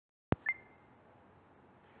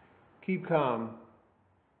Keep calm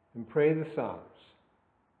and pray the Psalms.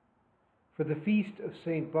 For the feast of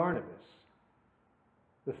St. Barnabas,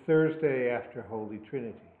 the Thursday after Holy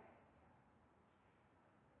Trinity.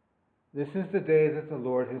 This is the day that the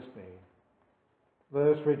Lord has made. Let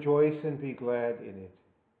us rejoice and be glad in it.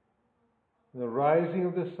 From the rising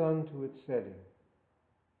of the sun to its setting,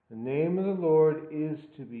 the name of the Lord is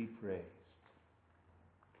to be praised.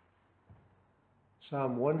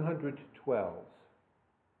 Psalm 112.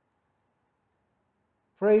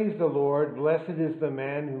 Praise the Lord. Blessed is the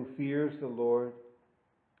man who fears the Lord,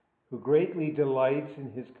 who greatly delights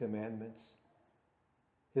in his commandments.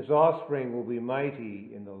 His offspring will be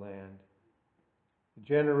mighty in the land. The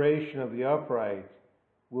generation of the upright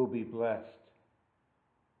will be blessed.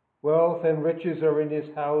 Wealth and riches are in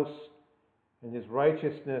his house, and his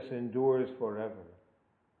righteousness endures forever.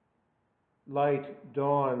 Light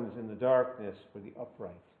dawns in the darkness for the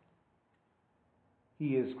upright.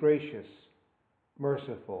 He is gracious,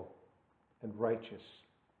 merciful, and righteous.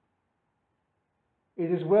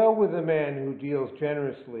 It is well with the man who deals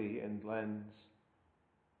generously and lends,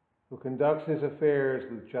 who conducts his affairs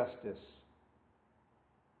with justice.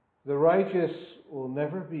 The righteous will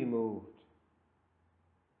never be moved.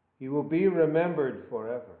 He will be remembered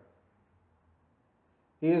forever.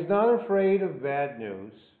 He is not afraid of bad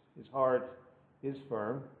news. His heart is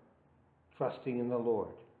firm, trusting in the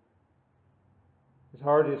Lord. His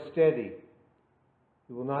heart is steady.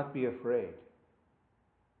 He will not be afraid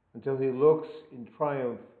until he looks in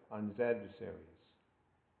triumph on his adversaries.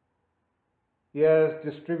 He has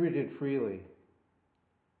distributed freely.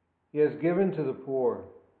 He has given to the poor.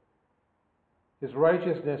 His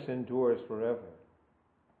righteousness endures forever.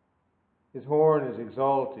 His horn is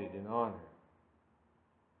exalted in honor.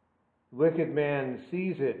 The wicked man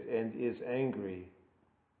sees it and is angry.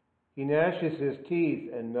 He gnashes his teeth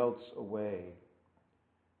and melts away.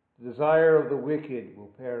 The desire of the wicked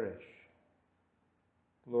will perish.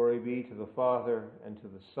 Glory be to the Father, and to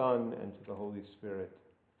the Son, and to the Holy Spirit,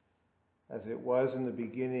 as it was in the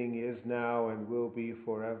beginning, is now, and will be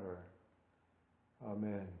forever.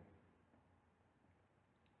 Amen.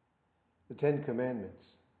 The Ten Commandments.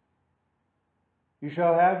 You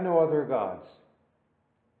shall have no other gods.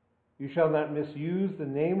 You shall not misuse the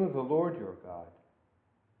name of the Lord your God.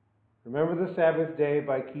 Remember the Sabbath day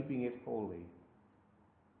by keeping it holy.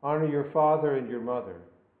 Honor your father and your mother.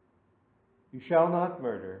 You shall not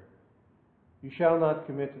murder. You shall not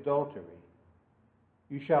commit adultery.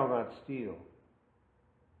 You shall not steal.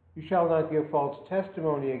 You shall not give false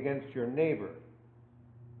testimony against your neighbor.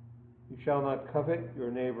 You shall not covet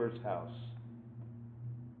your neighbor's house.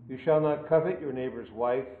 You shall not covet your neighbor's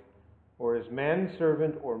wife, or his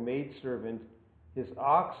manservant or maidservant, his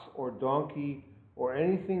ox or donkey, or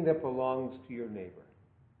anything that belongs to your neighbor.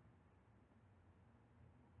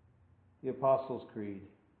 The Apostles' Creed.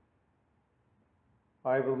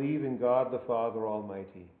 I believe in God the Father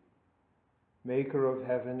Almighty, maker of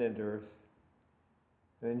heaven and earth,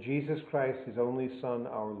 and in Jesus Christ, his only Son,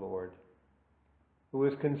 our Lord, who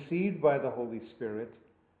was conceived by the Holy Spirit,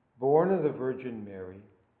 born of the Virgin Mary,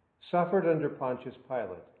 suffered under Pontius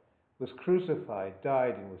Pilate, was crucified,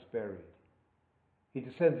 died, and was buried. He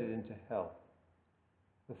descended into hell.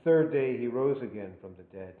 The third day he rose again from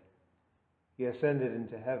the dead. He ascended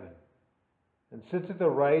into heaven and sits at the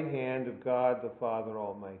right hand of God the Father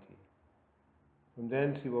Almighty. From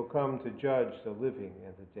thence he will come to judge the living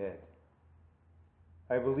and the dead.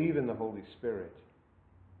 I believe in the Holy Spirit,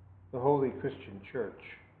 the holy Christian Church,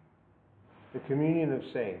 the communion of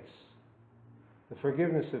saints, the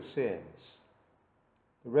forgiveness of sins,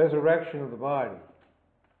 the resurrection of the body,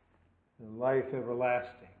 and life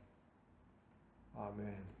everlasting.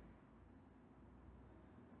 Amen.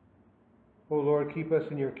 O Lord, keep us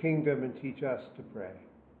in your kingdom and teach us to pray.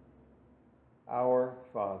 Our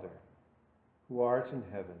Father, who art in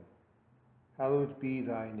heaven, hallowed be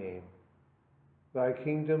thy name. Thy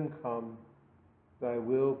kingdom come, thy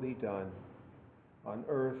will be done, on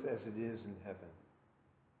earth as it is in heaven.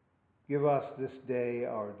 Give us this day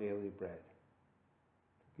our daily bread.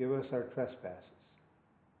 Forgive us our trespasses,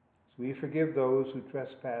 as we forgive those who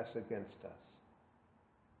trespass against us.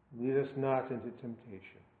 Lead us not into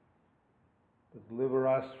temptation, but deliver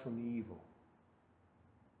us from evil.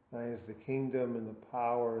 Thine is the kingdom and the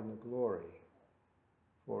power and the glory,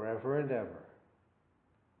 forever and ever.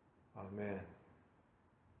 Amen.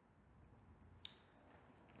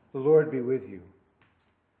 The Lord be with you.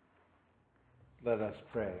 Let us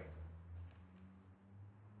pray.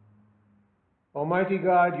 Almighty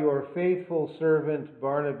God, your faithful servant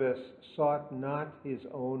Barnabas sought not his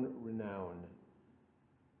own renown,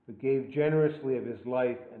 but gave generously of his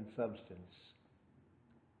life and substance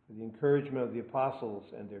for the encouragement of the apostles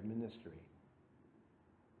and their ministry.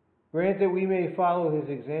 Grant that we may follow his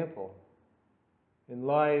example in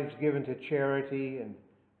lives given to charity and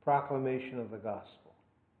proclamation of the gospel.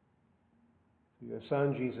 Through your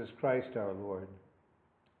Son, Jesus Christ our Lord,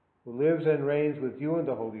 who lives and reigns with you in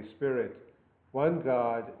the Holy Spirit, one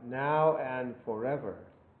God, now and forever.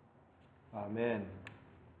 Amen.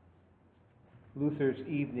 Luther's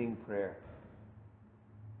Evening Prayer.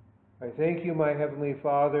 I thank you, my Heavenly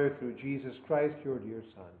Father, through Jesus Christ, your dear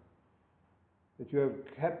Son, that you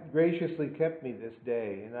have graciously kept me this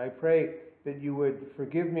day, and I pray that you would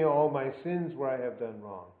forgive me all my sins where I have done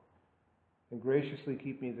wrong, and graciously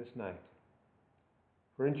keep me this night.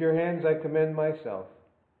 For into your hands I commend myself,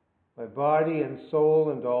 my body and soul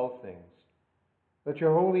and all things. Let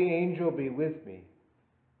your holy angel be with me,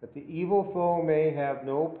 that the evil foe may have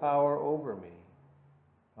no power over me.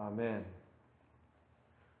 Amen.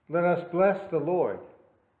 Let us bless the Lord.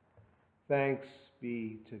 Thanks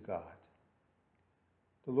be to God.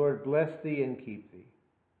 The Lord bless thee and keep thee.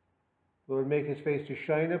 Lord, make his face to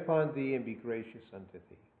shine upon thee and be gracious unto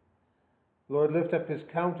thee. Lord, lift up his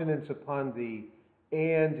countenance upon thee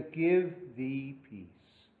and give thee peace.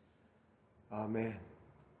 Amen.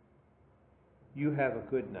 You have a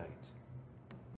good night.